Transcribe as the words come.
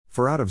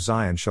For out of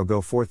Zion shall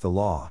go forth the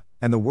law,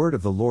 and the word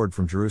of the Lord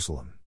from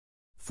Jerusalem.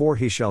 For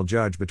he shall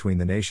judge between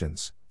the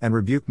nations, and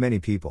rebuke many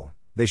people.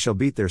 They shall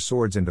beat their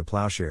swords into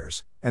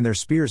plowshares, and their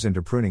spears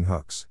into pruning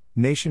hooks.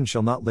 Nation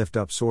shall not lift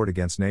up sword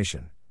against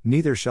nation,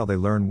 neither shall they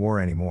learn war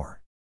any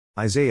more.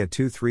 Isaiah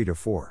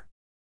 2:3-4.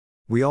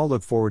 We all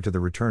look forward to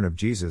the return of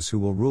Jesus, who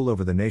will rule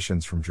over the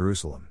nations from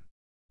Jerusalem.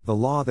 The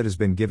law that has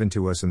been given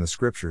to us in the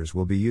Scriptures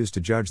will be used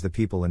to judge the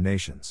people and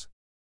nations.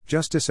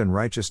 Justice and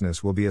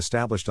righteousness will be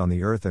established on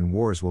the earth, and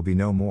wars will be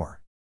no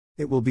more.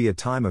 It will be a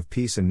time of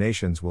peace, and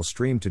nations will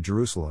stream to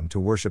Jerusalem to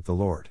worship the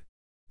Lord.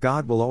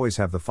 God will always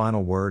have the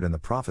final word, and the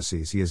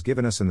prophecies He has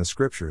given us in the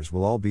Scriptures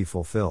will all be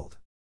fulfilled.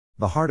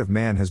 The heart of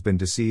man has been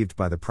deceived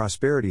by the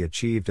prosperity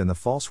achieved and the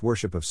false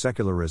worship of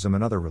secularism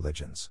and other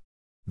religions.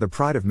 The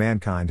pride of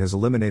mankind has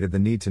eliminated the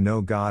need to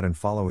know God and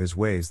follow His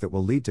ways that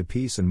will lead to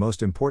peace and,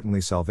 most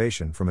importantly,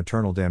 salvation from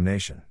eternal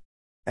damnation.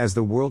 As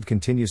the world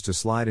continues to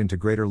slide into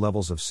greater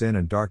levels of sin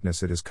and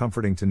darkness, it is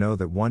comforting to know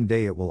that one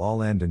day it will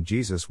all end and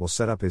Jesus will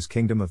set up His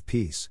kingdom of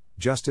peace,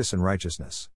 justice and righteousness.